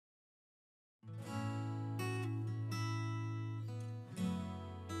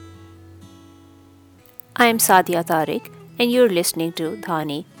I'm Sadia Tariq, and you're listening to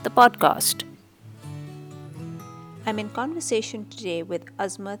Dhani, the podcast. I'm in conversation today with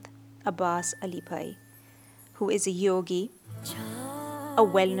Azmat Abbas Alibhai, who is a yogi, a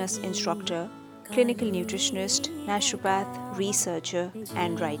wellness instructor, clinical nutritionist, naturopath, researcher,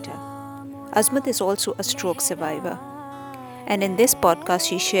 and writer. Azmat is also a stroke survivor. And in this podcast,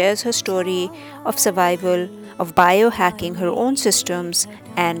 she shares her story of survival, of biohacking her own systems,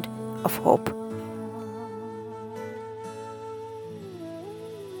 and of hope.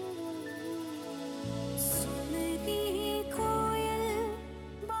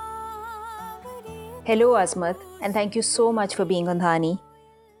 Hello, Azmat, and thank you so much for being on Dhani.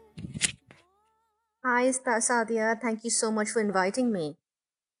 Hi, Sadia. Thank you so much for inviting me.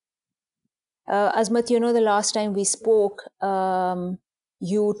 Azmat, the last time we spoke,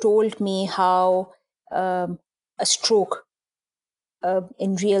 you told me how a stroke,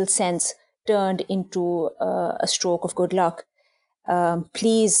 in real sense, turned into a stroke of good luck.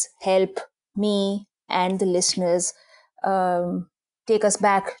 Please help me and the listeners um, take us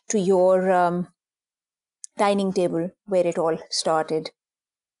back to your dining table where it all started.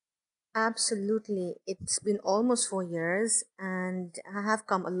 Absolutely. It's been almost 4 years, and I have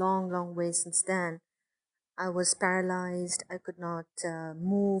come a long, long way since then. I was paralyzed. I could not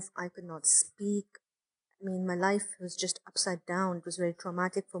move. I could not speak. I mean, my life was just upside down. It was very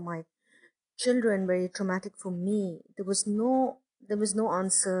traumatic for my children, very traumatic for me. There was no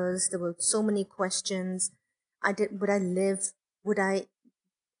answers. There were so many questions. Would I live? Would I,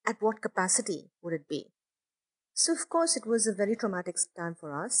 at what capacity would it be? So, of course, it was a very traumatic time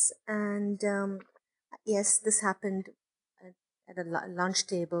for us. And yes, this happened at, at a lunch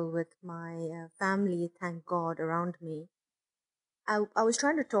table with my family, thank God, around me. I was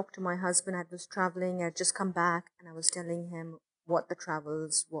trying to talk to my husband. I was traveling, I'd just come back, and I was telling him what the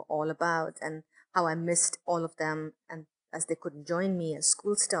travels were all about and how I missed all of them, and as they couldn't join me as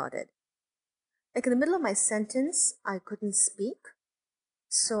school started. Like in the middle of my sentence, I couldn't speak.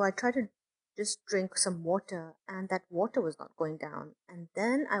 So I tried to just drink some water, and that water was not going down. And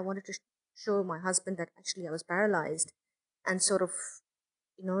then I wanted to show my husband that actually I was paralyzed and sort of,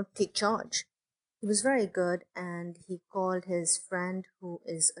 take charge. He was very good, and he called his friend who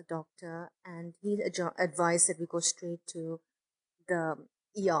is a doctor, and he advised that we go straight to the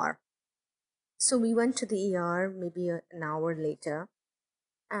ER. So we went to the ER maybe an hour later,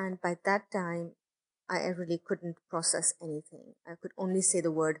 and by that time, I really couldn't process anything. I could only say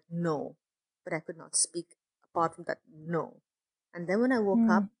the word no, but I could not speak apart from that no. And then when I woke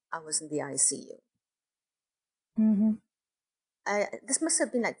up, I was in the ICU. Mm-hmm. This must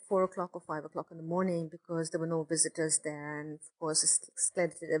have been like 4 o'clock or 5 o'clock in the morning because there were no visitors there. And of course,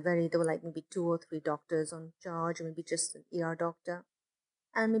 there were like maybe two or three doctors on charge, or maybe just an ER doctor,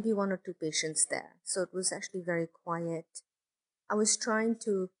 and maybe one or two patients there. So it was actually very quiet. I was trying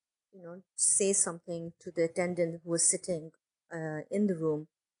to, say something to the attendant who was sitting in the room,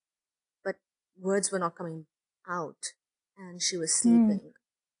 but words were not coming out, and she was sleeping.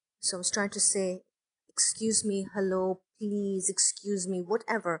 So I was trying to say, "Excuse me, hello, please, excuse me,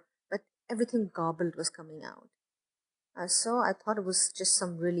 whatever," but everything garbled was coming out. So I thought it was just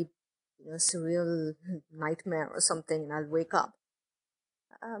some really, surreal nightmare or something, and I'll wake up.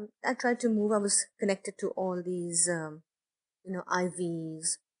 I tried to move. I was connected to all these,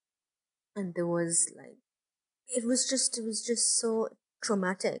 IVs, and there was like it was just so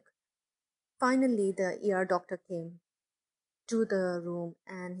traumatic. Finally, the ER doctor came to the room,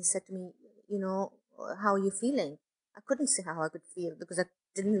 and he said to me, how are you feeling? I couldn't say how I could feel because I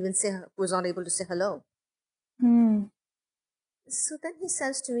didn't even was not able to say hello. Mm. So then he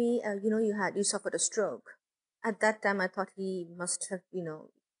says to me, you suffered a stroke. At that time, I thought he must have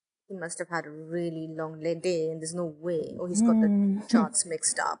had a really long day, and there's no way, or he's got the Mm. charts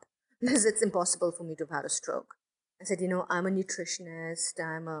mixed up because it's impossible for me to have had a stroke. I said, I'm a nutritionist,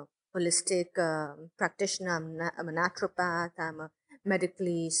 I'm a holistic practitioner, I'm a naturopath, I'm a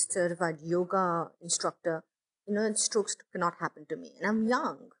medically certified yoga instructor. And strokes cannot happen to me, and I'm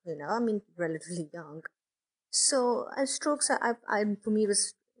young. I mean, relatively young. So strokes, for me,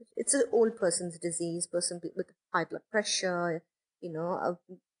 it's an old person's disease, with high blood pressure, a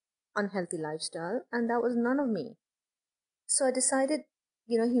unhealthy lifestyle, and that was none of me. So I decided,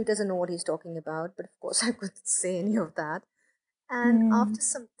 he doesn't know what he's talking about, but of course I couldn't say any of that. And Mm. after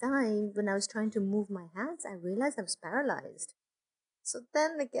some time, when I was trying to move my hands, I realized I was paralyzed. So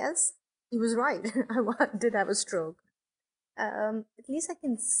then I guess he was right. Did have a stroke. At least I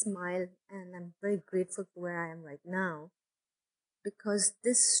can smile, and I'm very grateful for where I am right now, because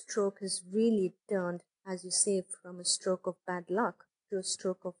this stroke has really turned, as you say, from a stroke of bad luck to a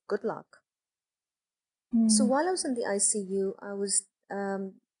stroke of good luck. So Mm. while I was in the ICU, I was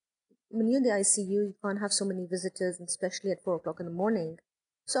when you're in the ICU, you can't have so many visitors, and especially at 4 o'clock in the morning.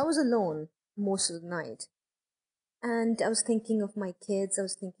 So I was alone most of the night. And I was thinking of my kids, I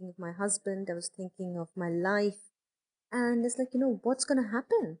was thinking of my husband, I was thinking of my life. And it's like, what's going to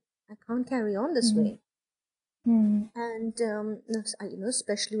happen? I can't carry on this Mm. way. Mm. And,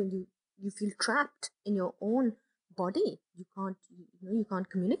 especially when you feel trapped in your own body, you can't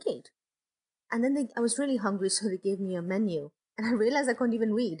communicate. And then I was really hungry, so they gave me a menu. And I realized I couldn't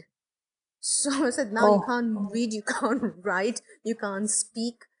even read. So I said, now you Oh. can't read, you can't write, you can't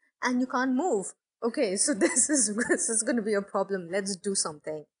speak, and you can't move. Okay, so this is going to be a problem. Let's do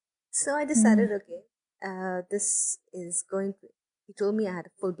something. So I Mm. decided, okay, this is going to. He told me I had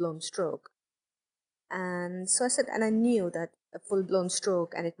a full blown stroke, and so I said, and I knew that a full blown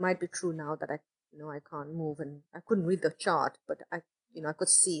stroke, and it might be true now that I can't move and I couldn't read the chart, but I could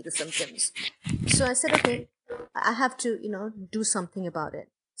see the symptoms. So I said, okay, I have to, do something about it.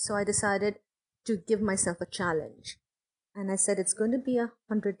 So I decided to give myself a challenge. And I said, it's going to be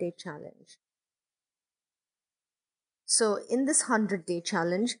 100-day challenge. So in this 100-day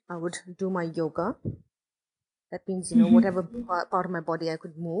challenge, I would do my yoga. That means, Mhm. whatever part of my body I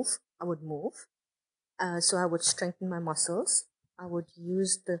could move, I would move. So I would strengthen my muscles. I would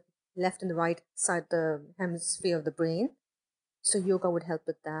use the left and the right side, the hemisphere of the brain. So yoga would help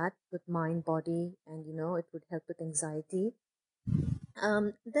with that, with mind, body, and it would help with anxiety.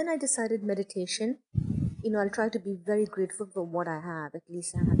 Then I decided meditation. I'll try to be very grateful for what I have. At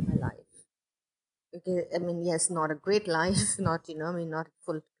least I have my life. Okay, I mean, yes, not a great life, not not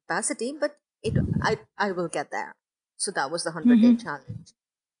full capacity, but I will get there. So that was the 100-day Mhm. challenge.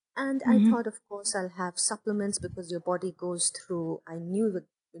 And I Mhm. thought, of course, I'll have supplements because your body goes through. I knew that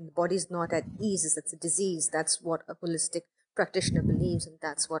when the body's not at ease, it's a disease. That's what a holistic practitioner believes, and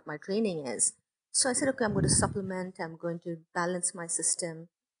that's what my training is. So I said, okay, I'm going to supplement. I'm going to balance my system,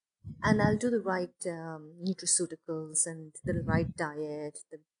 and I'll do the right nutraceuticals and the right diet,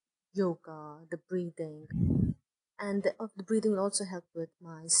 the yoga, the breathing, and the breathing will also help with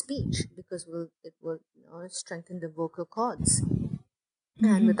my speech because it will strengthen the vocal cords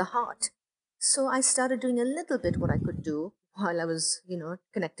and with Mhm. the heart. So I started doing a little bit what I could do while I was,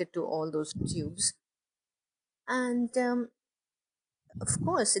 connected to all those tubes. And of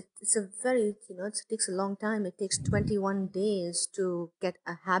course, it's a very, it takes a long time. It takes 21 days to get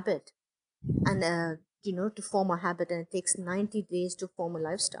a habit and, to form a habit, and it takes 90 days to form a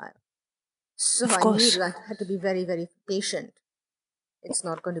lifestyle. So Of I knew course. that I had to be very, very patient. It's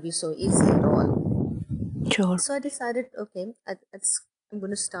not going to be so easy at all. Sure. So I decided, okay, I'm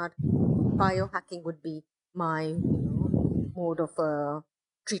going to start biohacking would be my, mode of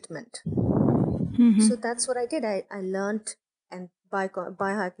treatment. So Mhm. that's what I did. I learned, and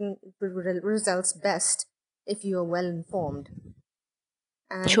biohacking results best if you are well informed.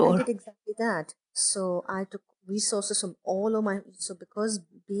 And I Sure. did exactly that. So I took resources from all of so because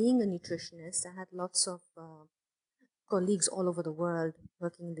being a nutritionist, I had lots of colleagues all over the world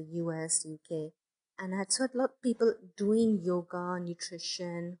working in the US, UK. And I had so a lot of people doing yoga,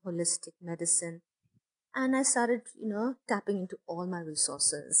 nutrition, holistic medicine. And I started, tapping into all my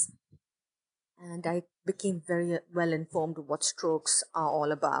resources. And I became very well informed what strokes are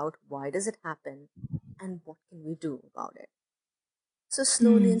all about, why does it happen, and what can we do about it. So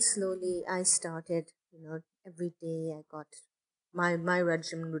slowly Mm. and slowly, I started, every day I got my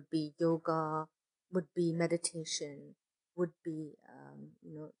regimen would be yoga, would be meditation, would be,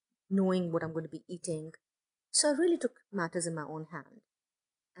 knowing what I'm going to be eating. So I really took matters in my own hand,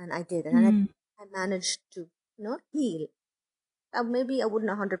 and I did, and Mm. I managed to, heal. Maybe I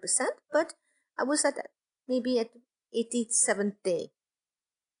wouldn't 100%, but I was at maybe at 87th day.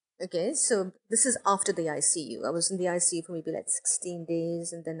 Okay, so this is after the ICU. I was in the ICU for maybe like 16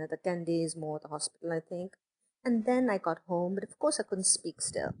 days and then another 10 days more at the hospital, I think. And then I got home, but of course I couldn't speak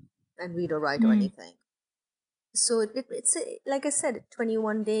still and read or write or Mm. anything. So like I said,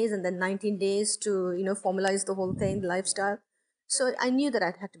 21 days and then 19 days to, formalize the whole thing, the lifestyle. So I knew that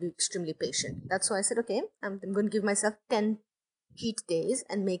I'd have to be extremely patient. That's why I said, okay, I'm going to give myself 10 cheat days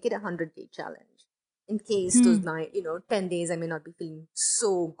and make it a 100-day challenge. In case those Mm. 10 days I may not be feeling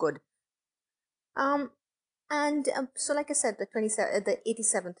so good. Um, and so, like I said, the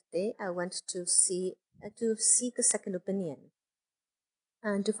 87th day, I went to seek a second opinion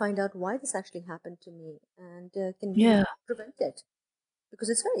and to find out why this actually happened to me and can we Yeah. prevent it? Because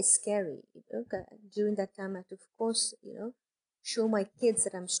it's very scary. During that time, I had to, of course, show my kids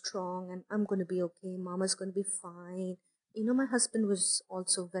that I'm strong and I'm going to be okay. Mama's going to be fine. My husband was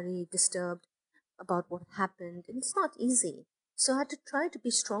also very disturbed about what happened, and it's not easy. So I had to try to be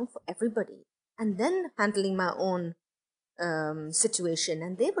strong for everybody. and then handling my own situation,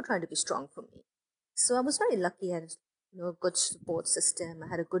 and they were trying to be strong for me. So I was very lucky. I had a good support system. I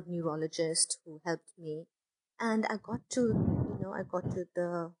had a good neurologist who helped me, and I got to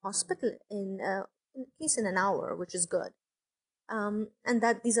the hospital in at least in an hour, which is good. And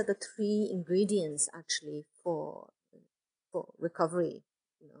that these are the three ingredients actually for recovery,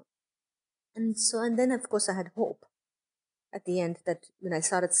 you know. And then of course I had hope at the end, that when I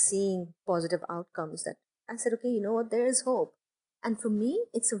started seeing positive outcomes, that I said, okay, you know what, there is hope. And for me,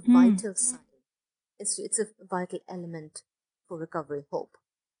 it's a Mm. vital sign. It's a vital element for recovery, hope.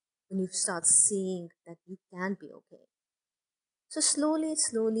 When you start seeing that you can be okay. So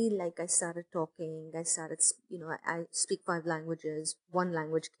slowly, like I started talking, I speak 5 languages. One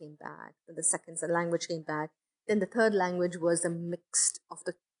language came back, then the second language came back. Then the third language was a mix of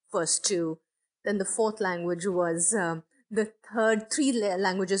the first two. Then the fourth language was the third three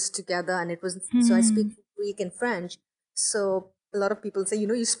languages together, and it was so I speak Mm. Greek and French. So a lot of people say,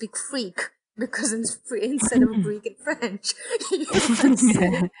 you speak freak because instead of Greek and French, you can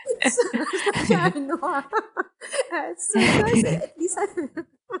say. So yeah, I know. So I said, at least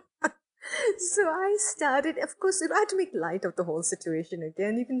so I started, of course, I had to make light of the whole situation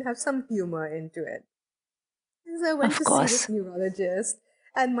again. You can have some humor into it. So I went Of to see this course. neurologist,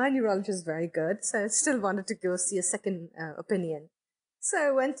 and my neurologist is very good. So I still wanted to go see a second opinion. So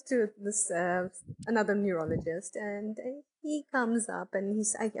I went to this another neurologist, and he comes up, and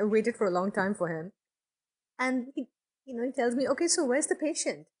I waited for a long time for him, and he tells me, okay, so where's the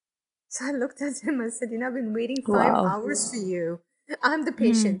patient? So I looked at him. I said, I've been waiting five Wow. hours for you. I'm the Mm.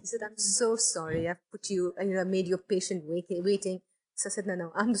 patient. He said, I'm so sorry. I've put you, made your patient waiting. So I said,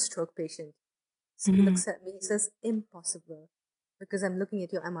 no, I'm the stroke patient. So he Mm. looks at me. He says, impossible, because I'm looking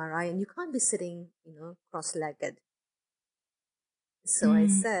at your MRI and you can't be sitting, cross-legged. So I Mm.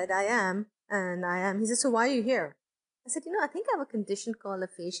 said, I am, and I am. He said, so why are you here? I said, I think I have a condition called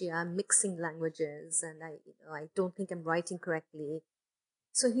aphasia. I'm mixing languages, and I don't think I'm writing correctly.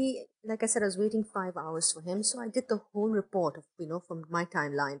 So like I said, I was waiting 5 hours for him. So I did the whole report of, from my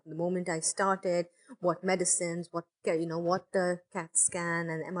timeline, the moment I started, what medicines, what the CAT scan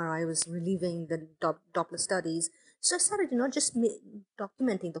and MRI was relieving, the Doppler studies. So I started, just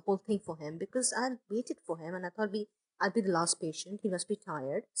documenting the whole thing for him, because I had waited for him, and I thought I'll be the last patient. He must be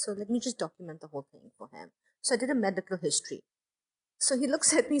tired. So let me just document the whole thing for him. So I did a medical history. So he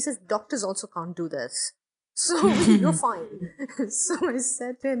looks at me and says, doctors also can't do this. So you're fine. So I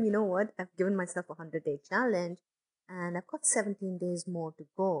said to him, you know what? I've given myself a 100-day challenge, and I've got 17 days more to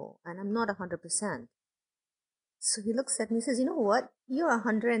go, and I'm not 100%. So he looks at me and says, you know what? You're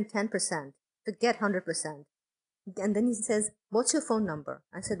 110%. Forget 100%. And then he says, what's your phone number?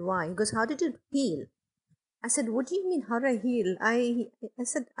 I said, why? He goes, how did you heal? I said, what do you mean, how do I heal? I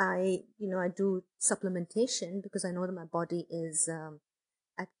said, I do supplementation because I know that my body is,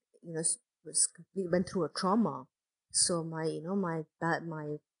 at, went through a trauma. So my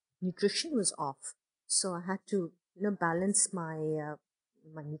nutrition was off. So I had to, balance my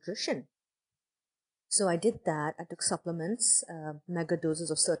nutrition. So I did that. I took supplements, mega doses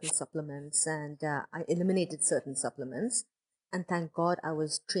of certain supplements, and I eliminated certain supplements. And thank God I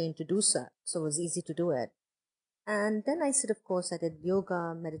was trained to do so. So it was easy to do it. And then I said, of course, I did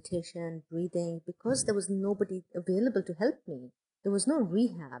yoga, meditation, breathing, because there was nobody available to help me. There was no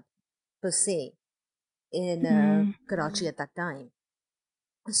rehab per se in Mm. Karachi at that time.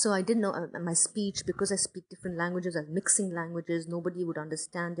 So I didn't know my speech, because I speak different languages. I was mixing languages. Nobody would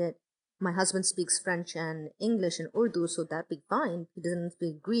understand it. My husband speaks French and English and Urdu, so that'd be fine. He doesn't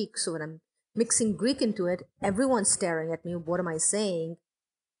speak Greek. So when I'm mixing Greek into it, everyone's staring at me. What am I saying?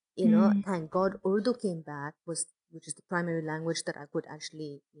 Mm. Thank God Urdu came back, which is the primary language that I could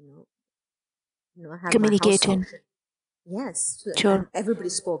actually, have my house Communicating. function. Yes, and Sure. everybody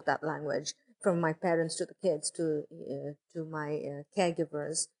spoke that language, from my parents to the kids to my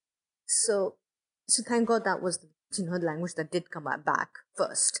caregivers. So, so thank God that was the language that did come back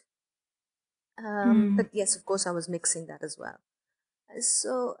first. Mm. But yes, of course, I was mixing that as well.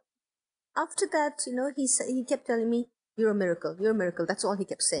 So after that, he kept telling me, "You're a miracle. You're a miracle." That's all he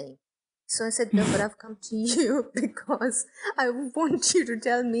kept saying. So I said, "No, but I've come to you because I want you to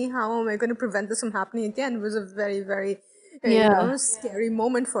tell me how am I going to prevent this from happening again." It was a very, very, Yeah. scary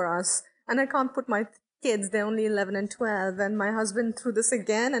moment for us, and I can't put my kids. They're only 11 and 12, and my husband through this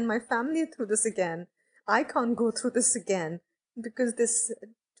again, and my family through this again. I can't go through this again because this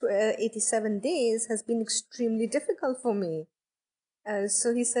 87 days has been extremely difficult for me.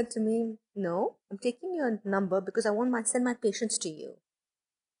 So he said to me, "No, I'm taking your number because I want my send my patients to you."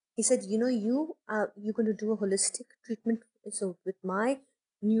 He said, "You're going to do a holistic treatment. So with my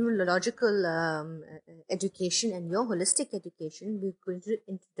neurological education and your holistic education, we're going to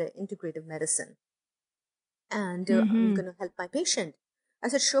into the integrative medicine, and you're Mm-hmm. going to help my patient. I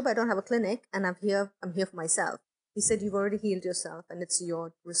said, sure, but I don't have a clinic, and I'm here for myself. He said, you've already healed yourself, and it's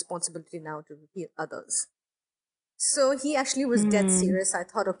your responsibility now to heal others. So he actually was dead Mm. serious. I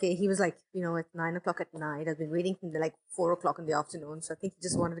thought, okay, he was like, at 9 o'clock at night. I've been waiting from like 4 o'clock in the afternoon. So I think he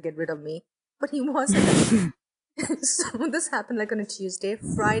just wanted to get rid of me, but he wasn't. So this happened like on a Tuesday.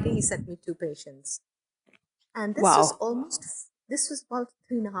 Friday, he sent me two patients. And Wow. this was about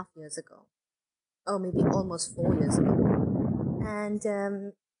 3.5 years ago, or maybe almost 4 years ago.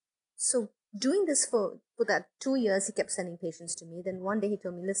 And so doing this for that 2 years, he kept sending patients to me. Then one day he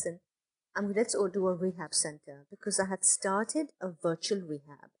told me, listen, let's all do a rehab center, because I had started a virtual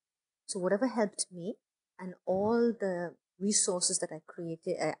rehab. So whatever helped me and all the resources that I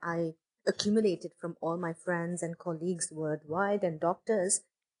created, I accumulated from all my friends and colleagues worldwide and doctors,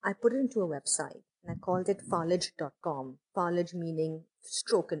 I put it into a website and I called it falaj.com. Falaj meaning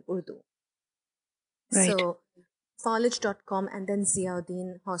stroke in Urdu. Right. So falaj.com, and then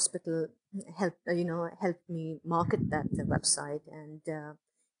Ziauddin Hospital helped me market that website, and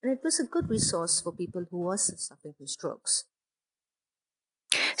it was a good resource for people who were suffering from strokes.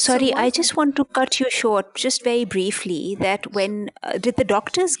 So Sorry, I once just want to cut you short, just very briefly. That when did the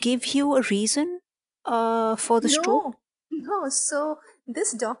doctors give you a reason for the stroke? No, no. So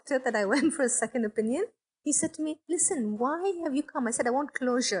this doctor that I went for a second opinion, he said to me, listen, why have you come? I said, I want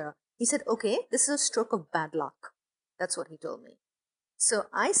closure. He said, okay, this is a stroke of bad luck. That's what he told me. So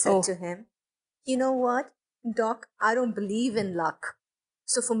I said Oh, to him, you know what, doc, I don't believe in luck.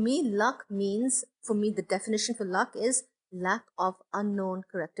 So for me, the definition for luck is lack of unknown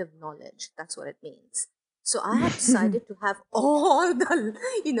corrective knowledge. That's what it means. So I have decided to have have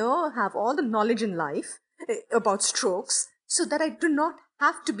all the knowledge in life about strokes, so that I do not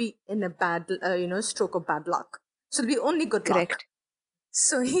have to be in a stroke of bad luck. So it'll be only good luck. correct.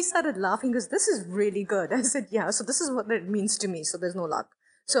 So he started laughing because this is really good. I said, yeah, so this is what it means to me. So there's no luck.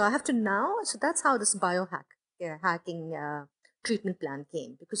 So I have to now, so that's how this hacking treatment plan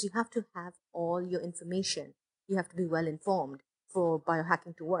came, because you have to have all your information. You have to be well informed for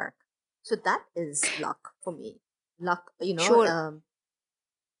biohacking to work. So that is luck for me. Luck, Sure.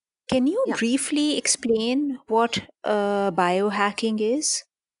 Can you yeah. briefly explain what biohacking is?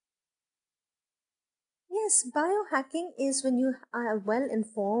 Yes, biohacking is when you are well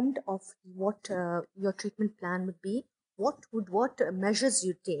informed of what your treatment plan would be, what measures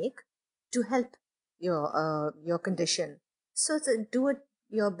you take to help your condition. So it's a do it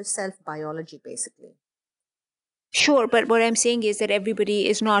yourself biology basically. Sure, but what I'm saying is that everybody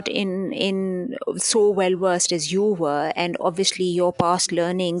is not in so well versed as you were, and obviously your past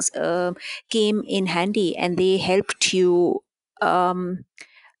learnings came in handy, and they helped you um,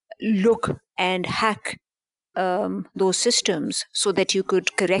 look and hack those systems so that you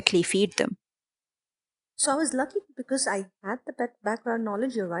could correctly feed them. So I was lucky because I had the background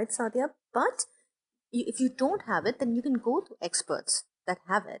knowledge. You're right, Sadia. But if you don't have it, then you can go to experts that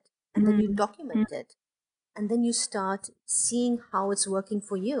have it, and then you Mm. Mm. document it, and then you start seeing how it's working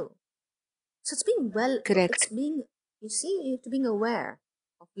for you. So it's Correct. being, you see, you have to being aware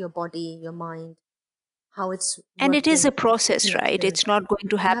of your body, your mind, how it's And it is a working, the process, right? connection. It's not going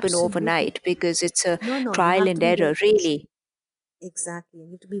to happen Absolutely. overnight because it's a No, no, you trial have to and be very error, patient. really. Exactly. You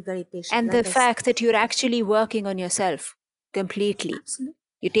need to be very patient. And Like the I said, fact that you're actually working on yourself completely, absolutely.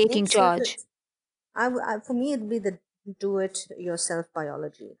 you're taking Yes. So charge. that's, for me, it'd be the do it yourself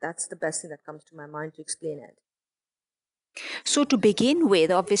biology. That's the best thing that comes to my mind to explain it. So, to begin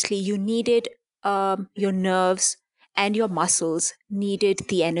with, obviously, you needed your nerves and your muscles needed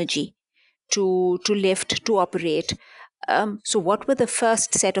the energy to lift, to operate. So, what were the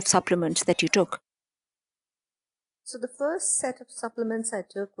first set of supplements that you took? So the first set of supplements I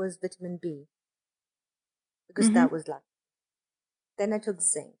took was vitamin B, because Mm-hmm. that was like, then I took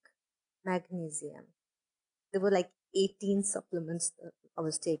zinc, magnesium. There were like 18 supplements that I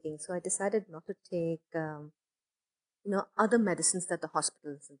was taking. So I decided not to take, other medicines that the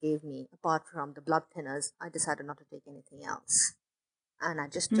hospitals gave me. Apart from the blood thinners, I decided not to take anything else. And I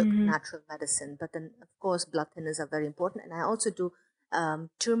just took Mm-hmm. natural medicine. But then, of course, blood thinners are very important. And I also do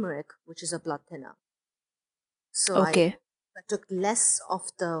turmeric, which is a blood thinner. So Okay. I took less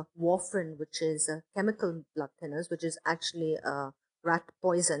of the warfarin, which is a chemical blood thinners, which is actually a rat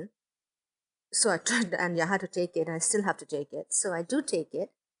poison. So I tried, and I had to take it. I still have to take it. So I do take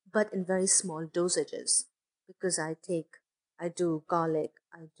it, but in very small dosages, because I do garlic,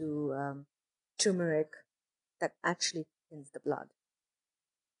 I do turmeric, that actually thins the blood.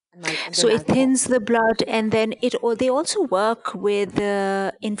 and So then it alcohol. thins the blood, and then they also work with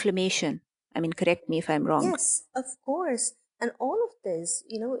inflammation. I mean, correct me if I'm wrong. Yes, of course. And all of this,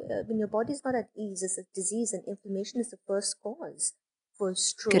 when your body is not at ease, it's a disease, and inflammation is the first cause for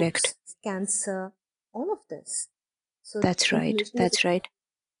Correct. strokes, cancer, all of this. So That's right. inflammation is That's right.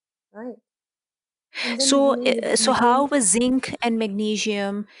 right. And then, So, you how gain. was zinc and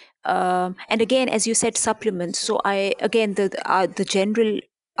magnesium, and again, as you said, supplements. So, the general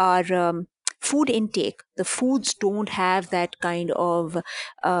our food intake. The foods don't have that kind of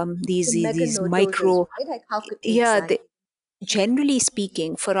The mega these no doses, micro. right? Like how could Yeah, exactly? generally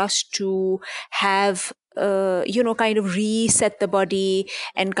speaking, for us to have kind of reset the body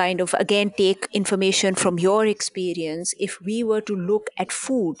and kind of again take information from your experience, if we were to look at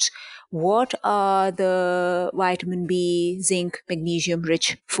foods, what are the vitamin B, zinc, magnesium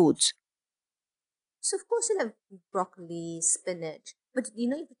rich foods? So of course you'll have broccoli, spinach, but you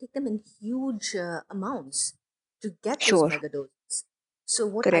have to take them in huge amounts to get those Sure. mega doses. So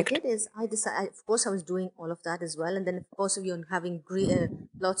what I Correct. did is I decided, of course, I was doing all of that as well, and then of course if you're having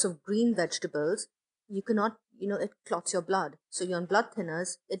lots of green vegetables, you cannot, it clots your blood. So you're on blood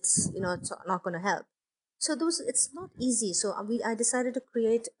thinners. It's not going to help. So those it's not easy. So I decided to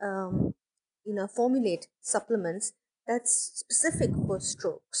create, formulate supplements that's specific for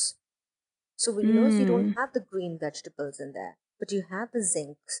strokes. So, if you don't Mm. have the green vegetables in there, but you have the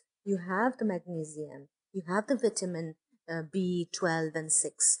zincs, you have the magnesium, you have the vitamin B12 and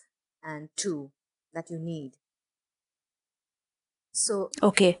 6 and 2 that you need. So,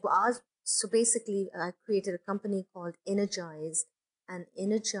 Okay. so basically, I created a company called Energize, and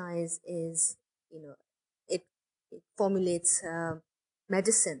Energize is, you know, it, it formulates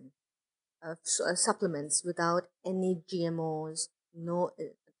medicine supplements without any GMOs, no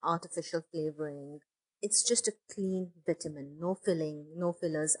artificial flavoring. It's just a clean vitamin, no filling, no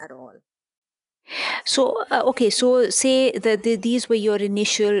fillers at all. So, okay, so say that these were your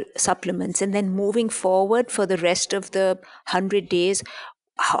initial supplements, and then moving forward for the rest of the 100 days,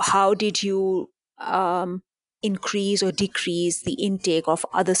 how did you increase or decrease the intake of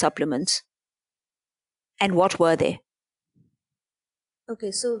other supplements? And what were they?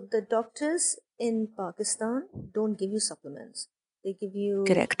 Okay, so the doctors in Pakistan don't give you supplements. They give you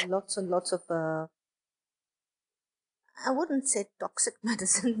Correct. lots and lots of, I wouldn't say toxic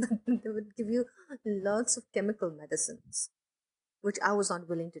medicine, but they would give you lots of chemical medicines, which I was not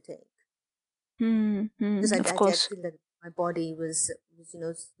willing to take. Because Of I course. feel that my body was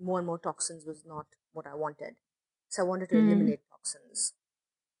more and more toxins was not what I wanted. So I wanted to Hmm. eliminate toxins.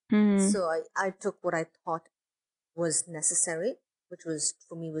 Hmm. So I took what I thought was necessary, which was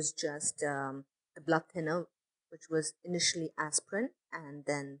for me was just the blood thinner, which was initially aspirin and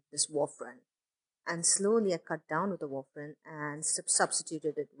then this warfarin. And slowly I cut down with the warfarin and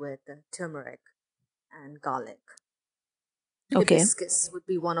substituted it with turmeric and garlic. Okay. Hibiscus would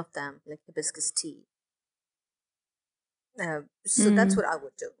be one of them, like hibiscus tea. So that's Hmm. what I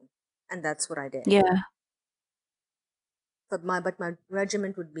would do, and that's what I did. Yeah. But my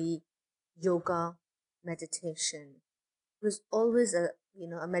regimen would be yoga, meditation. It was always a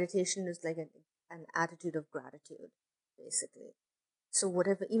meditation is like an attitude of gratitude, basically. So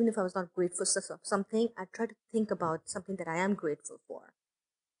whatever, even if I was not grateful for something, I try to think about something that I am grateful for,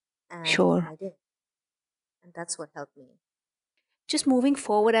 and Sure. I did, and that's what helped me. Just moving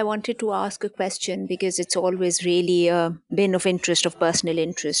forward, I wanted to ask a question because it's always really been of interest, of personal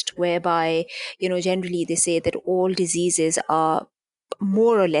interest, whereby, generally they say that all diseases are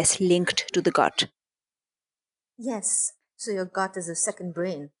more or less linked to the gut. Yes. So your gut is a second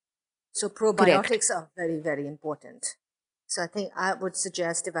brain. So Correct. probiotics are very, very important. So I think I would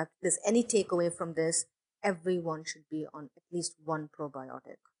suggest if there's any takeaway from this, everyone should be on at least one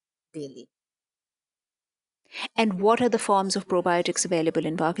probiotic daily. And what are the forms of probiotics available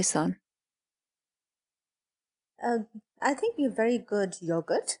in Pakistan? Uh, I think we have very good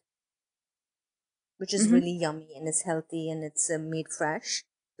yogurt, which is Hmm. really yummy and is healthy and it's made fresh,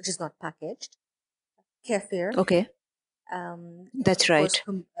 which is not packaged. Kefir, Okay, that's of course. right.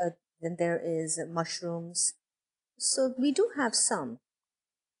 Then there is mushrooms. So we do have some.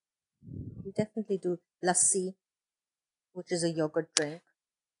 We definitely do lassi, which is a yogurt drink.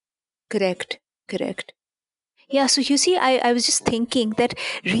 Correct, correct. Yeah, so you see, I was just thinking that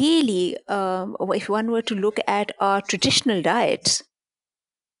really, if one were to look at our traditional diets,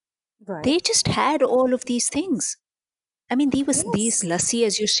 Right. they just had all of these things. I mean, these Yes. lassi,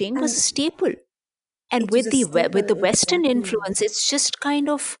 as you're saying, was a And staple. And it was with a with staple, the Western exactly. influence, it's just kind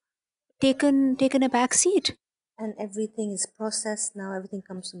of taken a back seat. And everything is processed now. Everything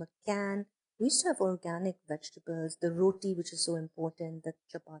comes from a can. We used to have organic vegetables, the roti, which is so important, the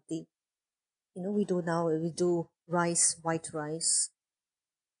chapati. We do rice, white rice.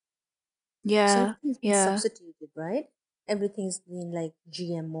 So Yeah, everything's been yeah. substituted, right? Everything's been like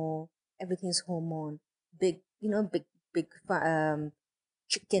GMO, everything's hormone, big, big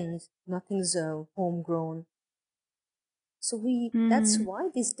chickens, nothing's homegrown. So that's Mm, why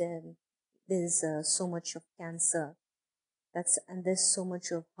there's so much of cancer. And there's so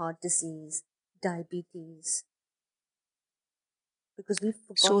much of heart disease, diabetes, because we've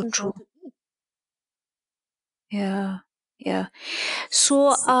so forgotten how true. to eat. Yeah, yeah.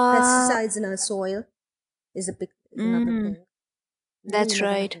 So, Pesticides in our soil is another mm, thing. You that's never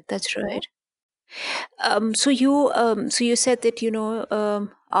had right. it That's before. right. So you said that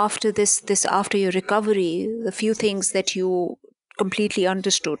after after your recovery, the few things that you completely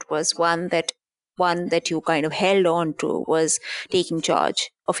understood was one that you kind of held on to was taking charge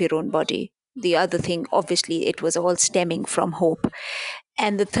of your own body. The other thing, obviously, it was all stemming from hope,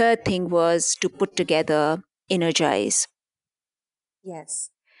 and the third thing was to put together energize.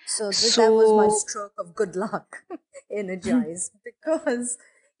 Yes. So that was my So stroke of good luck. Energize. Because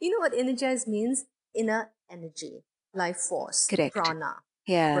you know what energize means? Inner energy, life force, correct. prana,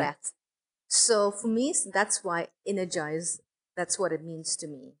 Yeah. breath. So for me, that's why energize, that's what it means to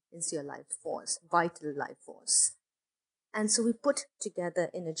me. Is your life force, vital life force. And so we put together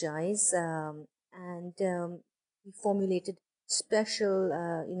Energize, and we formulated special,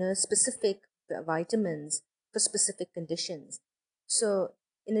 specific vitamins for specific conditions. So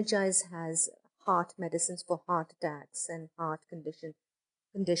Energize has heart medicines for heart attacks and heart conditions.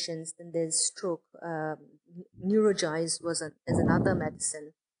 Then there's stroke. Neurogize is another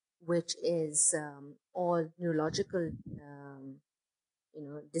medicine, which is all neurological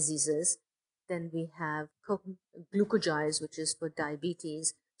diseases. Then we have glucogize, which is for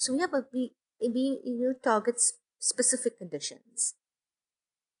diabetes. So we targets specific conditions.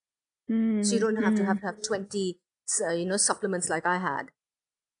 So you Mm, don't mm. have to have 20 supplements like I had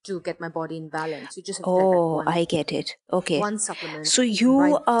to get my body in balance. You just have to take that Oh, I get it. Okay. one supplement So and you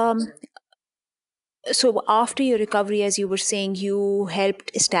right dosage. so after your recovery, as you were saying, you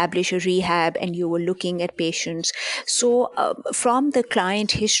helped establish a rehab and you were looking at patients. So from the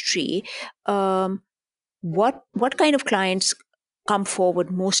client history, um, what kind of clients come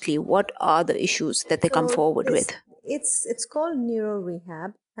forward mostly? What are the issues that they come So forward with? it's called neuro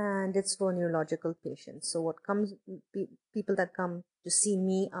rehab, and it's for neurological patients. So people that come to see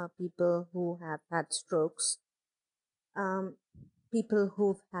me are people who have had strokes, um, people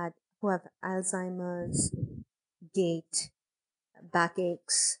who have Alzheimer's, gait,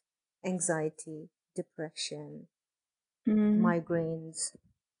 backaches, anxiety, depression, Mm, migraines,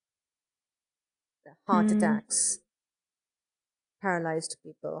 heart mm, attacks, paralyzed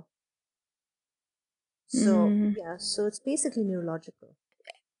people. So mm. yeah, so it's basically neurological.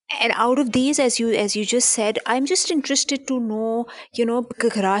 And out of these, as you just said, I'm just interested to know,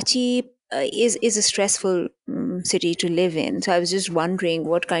 Karachi is a stressful city to live in. So I was just wondering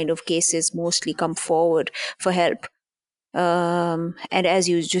what kind of cases mostly come forward for help. And as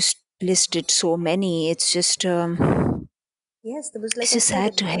you just listed so many, Yes, there was, like it's I just said,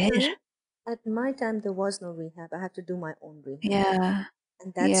 sad to hear. at my time, there was no rehab. I had to do my own rehab. Yeah,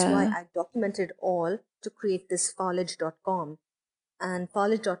 And that's why yeah. I documented all to create this fallage.com. And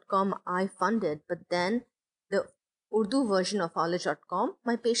fallage.com I funded, but then the Urdu version of fallage.com,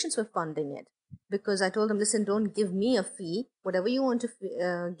 my patients were funding it because I told them, listen, don't give me a fee. Whatever you want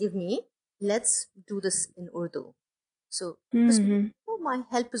to give me, let's do this in Urdu. So, because Mm-hmm. my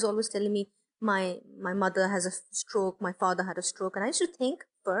help is always telling me my mother has a stroke, my father had a stroke, and I used to think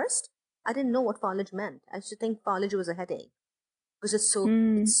first I didn't know what fallage meant. I used to think fallage was a headache because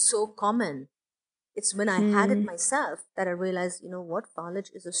Mm-hmm. it's so common. It's when I had it myself that I realized, what, fallage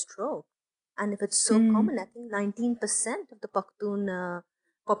is a stroke, and if it's so Mm-hmm. common, I think 19% of the Pakhtun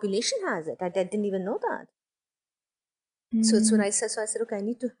population has it. I didn't even know that. So it's when Mm-hmm. I said, okay, I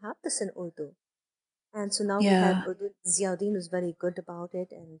need to have this in Urdu. And so now we have Yeah. Urdu. Ziauddin was very good about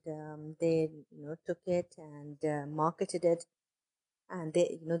it, and they took it and marketed it, and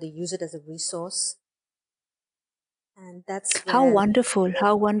they use it as a resource, and that's How where, wonderful,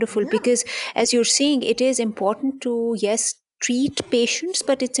 how wonderful. yeah, Because as you're saying, it is important to, yes, treat patients,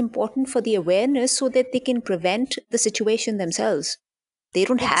 but it's important for the awareness so that they can prevent the situation themselves. They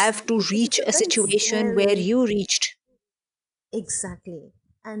don't have to exactly. reach It's a very situation where scary. you reached. Exactly.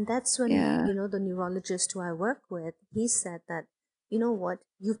 And that's when, Yeah. the neurologist who I work with, he said that, you know what,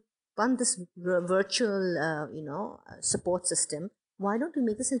 you've run this virtual, support system. Why don't we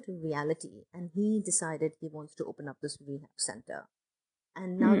make this into reality? And he decided he wants to open up this rehab center.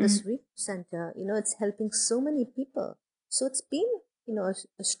 And now Mm, this research center, it's helping so many people. So it's been,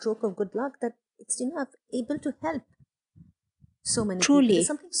 a stroke of good luck that it's, able to help so many people. truly, There's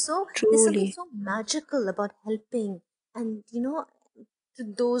something truly. so magical about helping, and to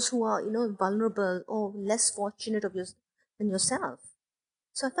those who are vulnerable or less fortunate than yourself.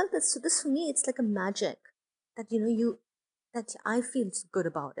 So I felt this. So this for me, it's like a magic that that I feel good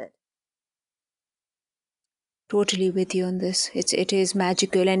about it. Totally with you on this. It is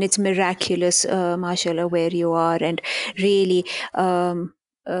magical and it's miraculous, mashallah, where you are, and really,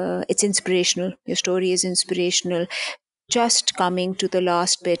 it's inspirational. Your story is inspirational. Just coming to the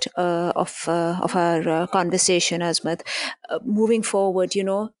last bit of our conversation, Azmat. Moving forward,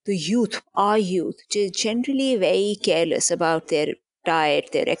 the youth, our youth, generally very careless about their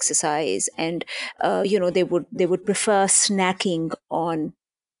diet, their exercise, and they would prefer snacking on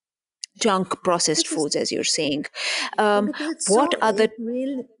junk processed Which is foods, as you're saying. Well, Um, because what are the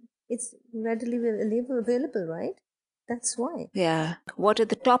it's readily available, right? That's why. yeah, what are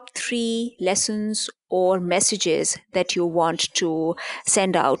the top three lessons or messages that you want to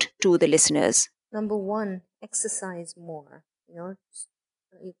send out to the listeners? Number one, exercise more.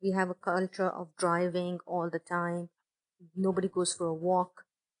 We have a culture of driving all the time. Nobody goes for a walk.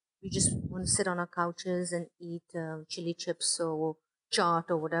 We just want to sit on our couches and eat chili chips or chaat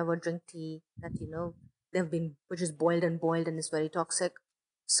or whatever, drink tea that which is boiled and boiled and is very toxic.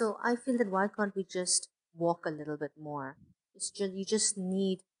 So I feel that why can't we just walk a little bit more? You just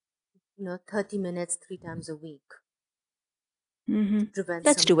need 30 minutes 3 times a week Hmm. to prevent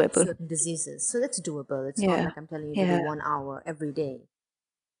That's some doable. certain diseases. So that's doable. It's not Yeah, like I'm telling you to do yeah, 1 hour every day.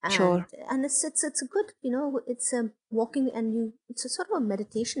 And sure, and it's a good, it's a walking, and it's a sort of a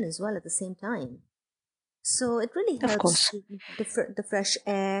meditation as well at the same time. So it really of helps course. the fresh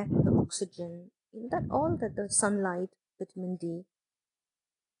air, the oxygen, that all that the sunlight, vitamin D.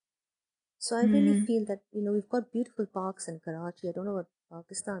 So I really Mm. feel that we've got beautiful parks in Karachi. I don't know about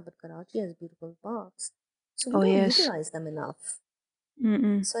Pakistan, but Karachi has beautiful parks. So we Oh don't yes. utilize them enough.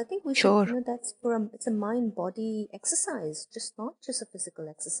 Mm-mm. So I think we should, Sure. that's it's a mind body exercise, just not just a physical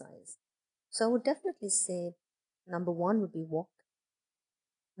exercise. So I would definitely say number one would be walk.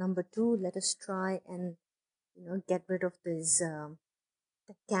 Number two, let us try and get rid of these the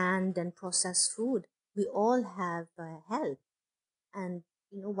canned and processed food. We all have health, and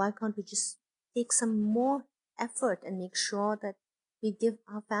why can't we just take some more effort and make sure that we give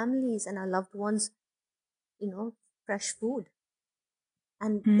our families and our loved ones fresh food.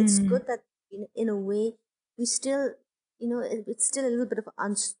 And it's Mm. good that in a way we still it's still a little bit of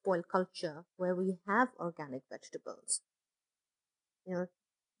unspoiled culture where we have organic vegetables, you know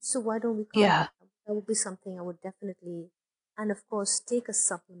so why don't we can't Yeah. that would be something I would definitely. And of course, take a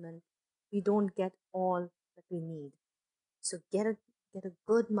supplement. We don't get all that we need, so get a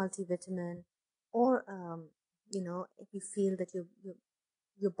good multivitamin, or if you feel that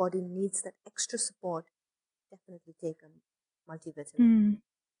your body needs that extra support, definitely take a multivitamin Mm.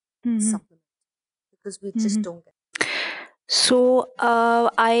 Mm-hmm. supplement, because we just Mm-hmm. don't get. So,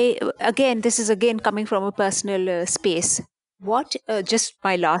 I again, this is again coming from a personal space. What? Just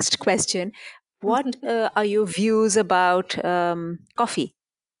my last question. What are your views about coffee,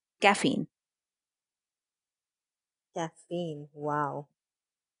 caffeine? Caffeine, wow.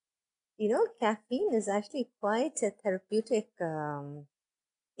 Caffeine is actually quite a therapeutic,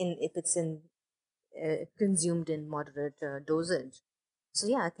 in if it's in consumed in moderate dosage. So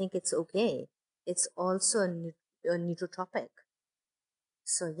yeah, I think it's okay. It's also a neurotropic.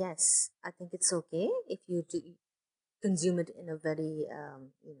 So yes, I think it's okay if you consume it in a very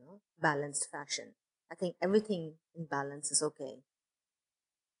balanced fashion. I think everything in balance is okay.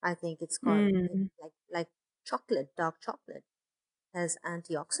 I think it's called Mm. like chocolate, dark chocolate has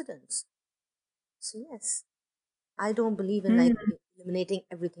antioxidants. So yes, I don't believe in like Mm. eliminating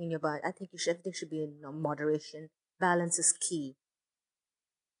everything in your body. I think everything should be in moderation. Balance is key.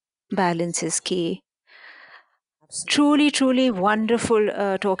 Balance is key. Absolutely. Truly, truly wonderful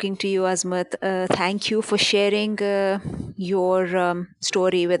talking to you, Azmat. Thank you for sharing your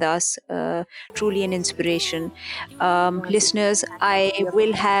story with us. Truly an inspiration. No, Listeners, thank you I for your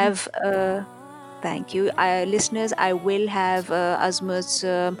will question. have. Thank you. Listeners, I will have Azmat's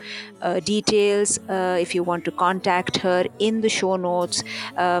details if you want to contact her in the show notes,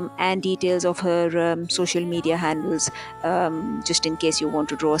 and details of her social media handles, just in case you want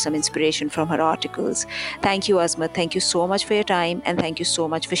to draw some inspiration from her articles. Thank you, Azmat. Thank you so much for your time, and thank you so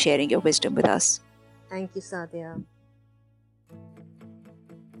much for sharing your wisdom with us. Thank you, Sadia.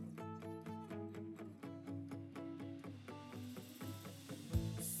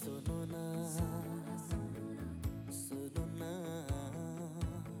 सुनो ना सुनो ना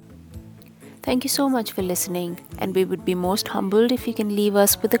Thank you so much for listening, and we would be most humbled if you can leave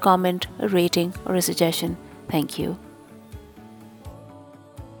us with a comment, a rating, or a suggestion. Thank you.